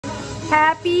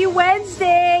Happy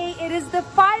Wednesday! It is the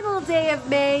final day of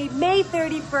May, May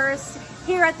 31st,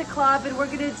 here at the club, and we're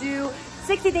gonna do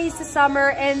 60 days to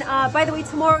summer. And by the way,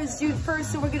 tomorrow is June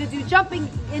 1st, so we're gonna do jumping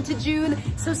into June.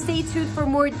 So stay tuned for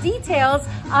more details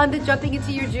on the jumping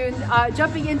into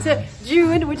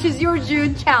June, which is your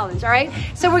June challenge. All right.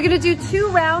 So we're gonna do 2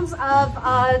 rounds of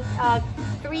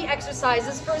 3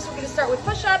 exercises. First, we're gonna start with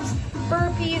push-ups,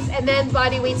 burpees, and then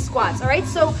body weight squats. All right.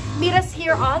 So meet us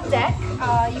here on deck.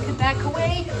 You can back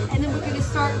away, and then we're gonna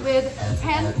start with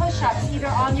 10 push-ups, either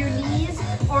on your knees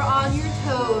or on your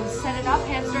toes. Set it up,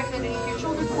 hands directly underneath your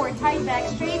shoulder, core tight, back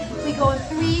straight. We go in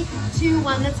 3, 2,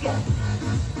 1, let's go.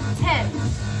 10,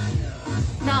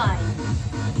 9,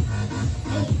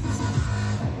 8,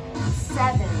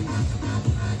 7,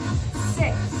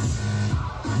 6,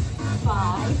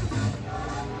 5,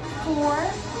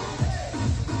 4,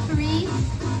 3,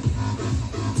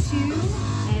 2,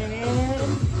 and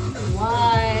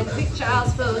 1. Big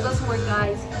child's pose. Let's work,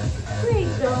 guys. Great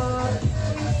job.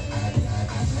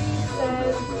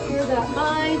 Clear that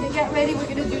mind and get ready. We're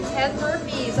gonna do 10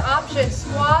 burpees. Option: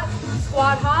 squat,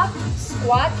 squat hop,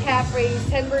 squat calf raise.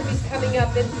 10 burpees coming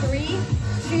up in 3,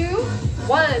 2,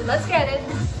 1. Let's get it.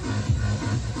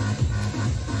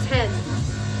 10,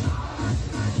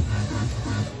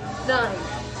 9,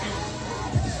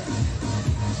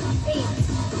 8,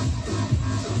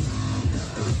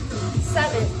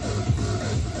 7,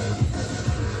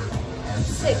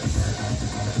 6,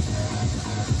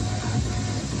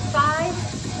 5,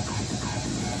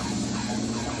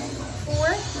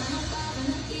 4,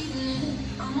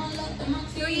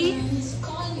 3,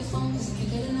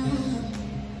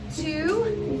 2,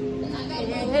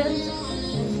 and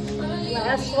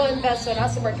last one. Best one.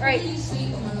 Awesome work. All right.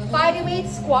 Body weight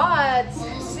squats,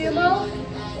 sumo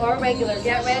or regular.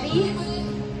 Get ready.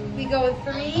 We go in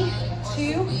 3,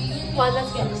 2, 1.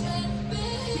 Let's get it.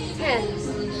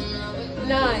 10,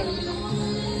 9,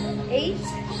 8,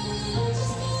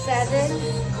 7,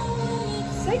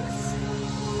 6,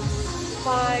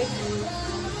 5,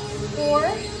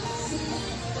 4,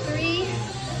 3,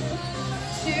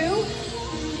 2,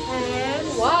 and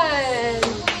 1.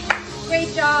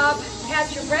 Great job.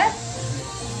 Catch your breath.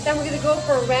 Then we're gonna go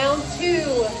for round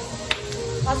 2.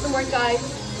 Awesome work, guys.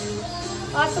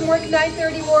 Awesome work,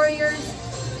 930 Warriors.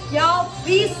 Y'all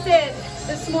feasted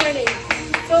this morning.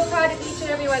 So proud of each and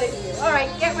every one of you. All right,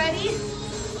 get ready.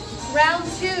 Round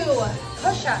 2,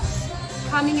 push-ups.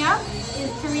 Coming up in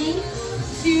 3,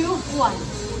 2, 1.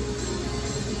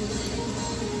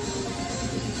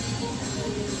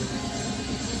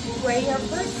 Ready up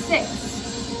for 6,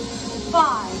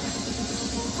 5,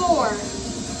 4,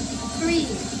 3,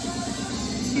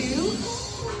 2,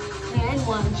 and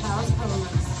 1. Child's pose.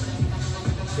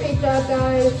 Great job,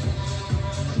 guys.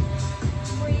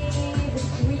 Breathe,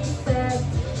 reset.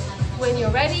 When you're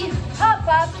ready, hop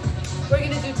up. We're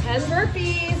gonna do 10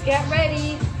 burpees. Get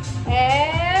ready.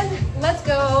 And let's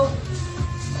go.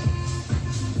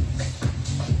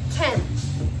 10,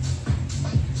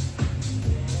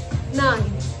 9,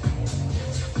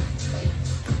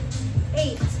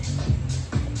 8,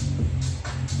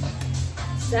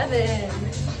 7,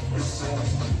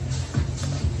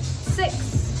 6,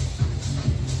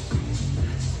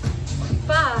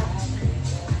 5,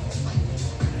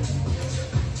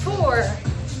 4,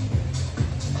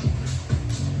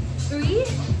 3,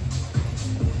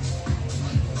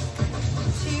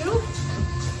 2,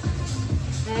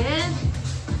 and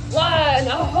 1.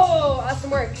 Oh,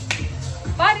 awesome work.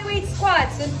 Body weight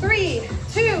squats in 3,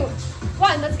 2,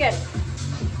 1. Let's get it.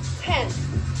 10,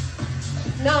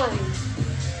 9,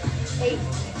 8,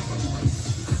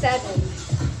 7,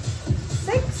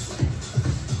 6,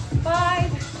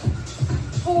 5,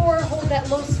 4. Hold that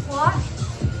low squat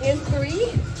in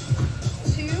 3,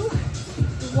 2,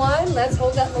 1. Let's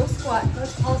hold that low squat.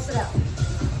 Let's pulse it out.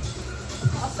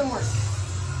 Awesome work.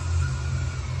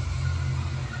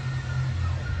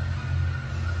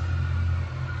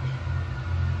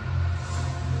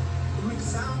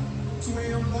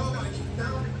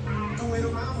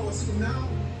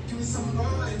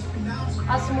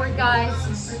 Awesome work, guys.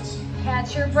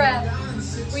 Catch your breath.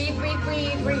 Breathe, breathe,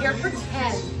 breathe. We're here for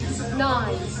 10,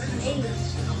 9, 8,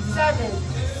 7,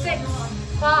 6,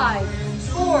 5,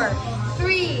 4,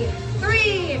 3,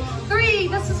 3, 3.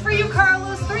 This is for you,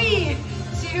 Carlos. 3,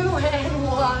 2, and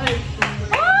 1.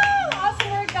 Woo!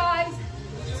 Awesome work, guys.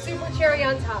 Super cherry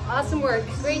on top. Awesome work.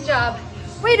 Great job.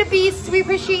 Way to beast. We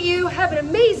appreciate you. Have an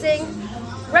amazing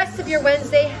rest of your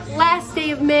Wednesday. Last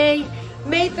day of May,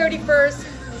 May 31st.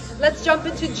 Let's jump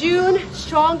into June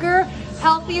stronger,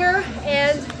 healthier,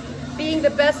 and being the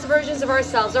best versions of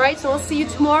ourselves. All right, so we'll see you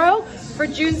tomorrow for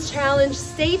June's challenge.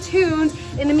 Stay tuned.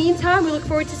 In the meantime, we look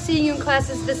forward to seeing you in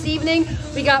classes this evening.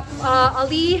 We got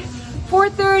Ali,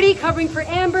 4:30, covering for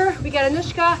Amber. We got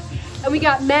Anushka, and we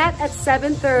got Matt at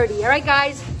 7:30. All right,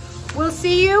 guys, we'll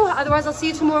see you. Otherwise, I'll see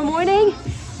you tomorrow morning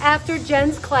after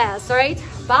Jen's class. All right,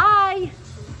 bye.